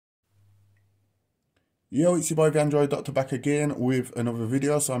Yo, it's your boy the Android Doctor back again with another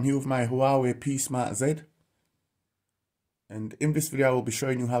video. So I'm here with my Huawei P Smart Z. And in this video I will be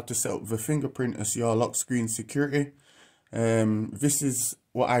showing you how to set up the fingerprint as your lock screen security. This is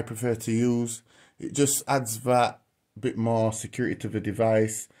what I prefer to use. It just adds that bit more security to the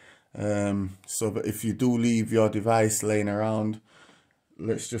device. So that if you do leave your device laying around,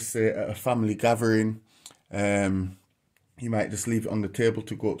 let's just say at a family gathering, you might just leave it on the table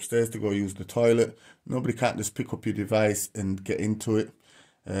to go upstairs to go use the toilet. Nobody can't just pick up your device and get into it,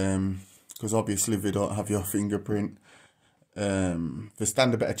 because obviously they don't have your fingerprint. They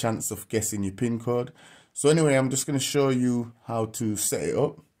stand a better chance of guessing your PIN code. So anyway, I'm just going to show you how to set it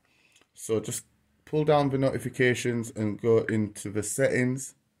up. So just pull down the notifications and go into the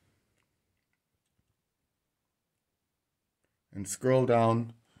settings. And scroll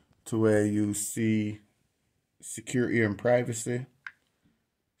down to where you see security and privacy.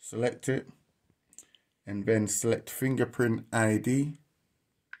 Select it and then select fingerprint ID,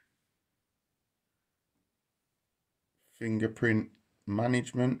 fingerprint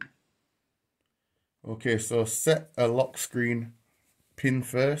management. Okay, so set a lock screen pin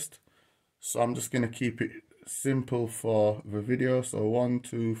first. So I'm just going to keep it simple for the video. So 1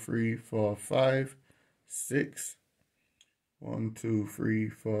 2 3 4 5 6, 1 2 3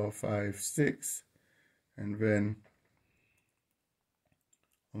 4 5 6. And then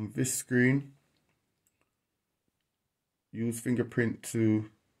on this screen, use fingerprint to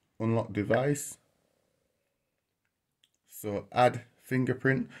unlock device. So add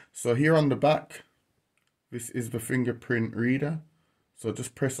fingerprint. So here on the back, this is the fingerprint reader. So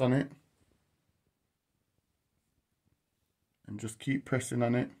just press on it and just keep pressing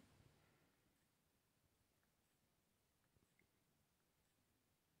on it.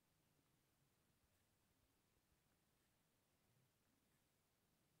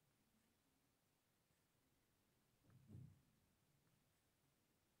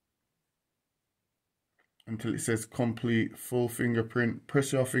 Until it says complete full fingerprint.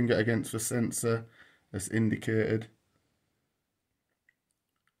 Press your finger against the sensor as indicated.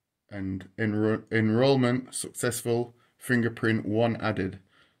 And enrollment successful, fingerprint 1 added.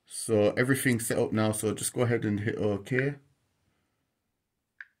 So everything's set up now, so just go ahead and hit OK.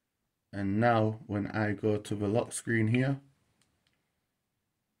 And now when I go to the lock screen here,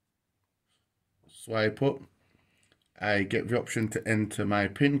 swipe up, I get the option to enter my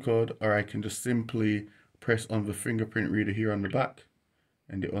PIN code, or I can just simply press on the fingerprint reader here on the back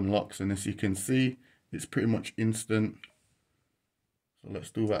and it unlocks. And as you can see, it's pretty much instant. So let's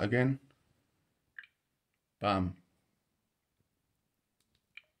do that again. Bam.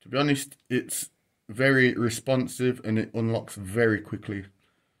 To be honest, it's very responsive and it unlocks very quickly,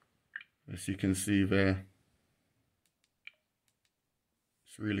 as you can see there.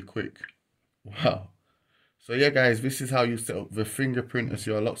 It's really quick. Wow. So yeah guys, this is how you set up the fingerprint as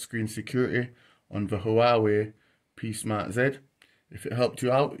your lock screen security on the Huawei P Smart Z. If it helped you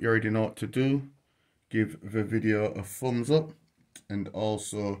out, you already know what to do. Give the video a thumbs up and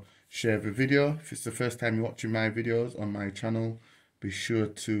also share the video. If it's the first time you're watching my videos on my channel, be sure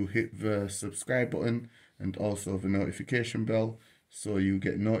to hit the subscribe button and also the notification bell so you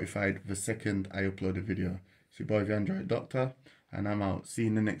get notified the second I upload a video. It's your boy the Android Doctor and I'm out. See you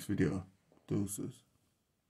in the next video. Deuces.